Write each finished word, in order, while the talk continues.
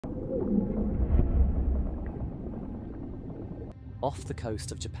Off the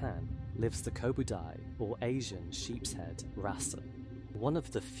coast of Japan lives the kobudai, or Asian sheepshead wrasse, one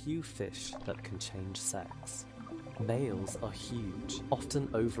of the few fish that can change sex. Males are huge, often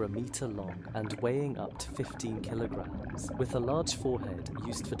over 1 meter long and weighing up to 15 kilograms, with a large forehead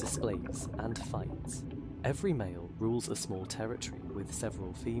used for displays and fights. Every male rules a small territory with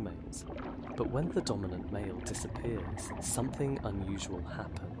several females, but when the dominant male disappears, something unusual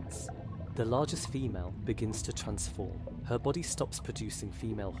happens. The largest female begins to transform. Her body stops producing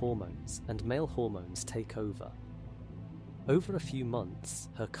female hormones, and male hormones take over. Over a few months,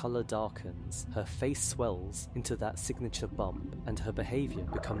 her colour darkens, her face swells into that signature bump, and her behaviour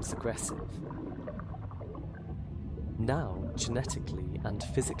becomes aggressive. Now, genetically and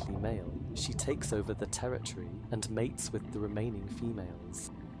physically male, she takes over the territory and mates with the remaining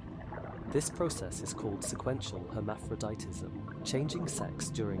females. This process is called sequential hermaphroditism, changing sex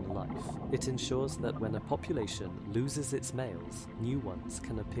during life. It ensures that when a population loses its males, new ones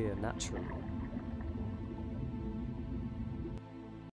can appear naturally.